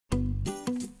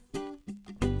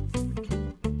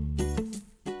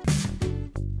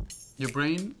Your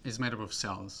brain is made up of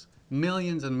cells,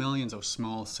 millions and millions of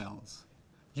small cells.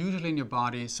 Usually in your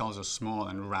body, cells are small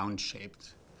and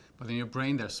round-shaped, but in your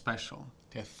brain they're special.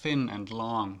 They're thin and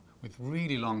long, with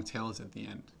really long tails at the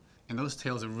end. And those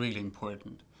tails are really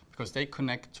important because they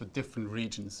connect to different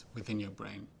regions within your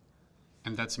brain.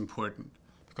 And that's important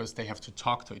because they have to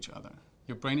talk to each other.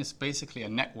 Your brain is basically a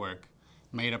network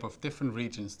made up of different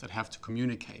regions that have to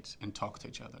communicate and talk to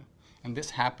each other. And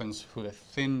this happens through the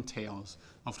thin tails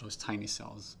of those tiny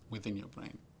cells within your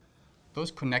brain. Those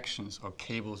connections, or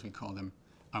cables we call them,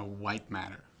 are white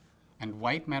matter. And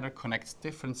white matter connects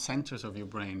different centers of your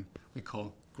brain we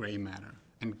call gray matter.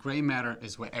 And gray matter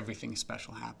is where everything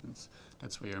special happens.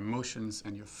 That's where your emotions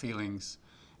and your feelings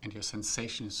and your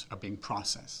sensations are being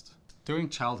processed. During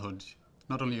childhood,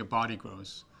 not only your body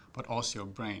grows, but also your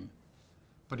brain.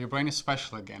 But your brain is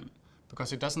special again,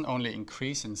 because it doesn't only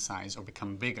increase in size or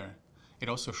become bigger, it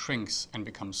also shrinks and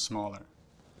becomes smaller.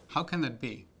 How can that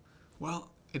be?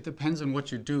 Well, it depends on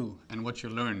what you do and what you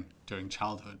learn during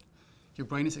childhood. Your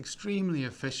brain is extremely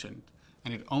efficient,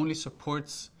 and it only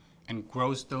supports and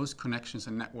grows those connections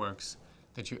and networks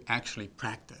that you actually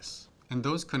practice. And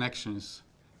those connections,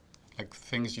 like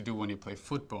things you do when you play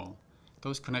football,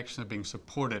 those connections are being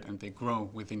supported and they grow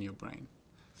within your brain.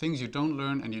 Things you don't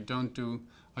learn and you don't do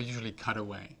are usually cut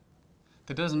away.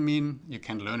 That doesn't mean you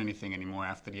can't learn anything anymore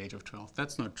after the age of 12.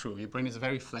 That's not true. Your brain is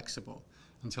very flexible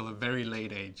until a very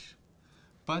late age.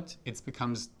 But it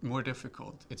becomes more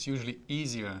difficult. It's usually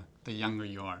easier the younger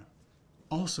you are.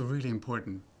 Also really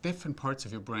important, different parts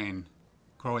of your brain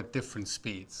grow at different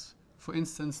speeds. For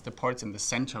instance, the parts in the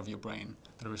center of your brain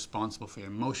that are responsible for your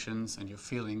emotions and your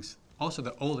feelings, also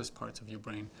the oldest parts of your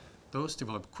brain, those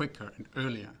develop quicker and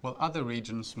earlier, while other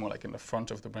regions, more like in the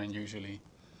front of the brain usually,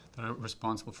 that are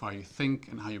responsible for how you think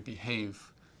and how you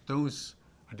behave, those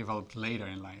are developed later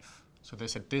in life. So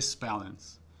there's a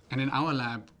disbalance. And in our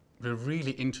lab, we're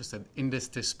really interested in this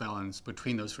disbalance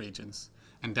between those regions,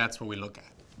 and that's what we look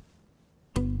at.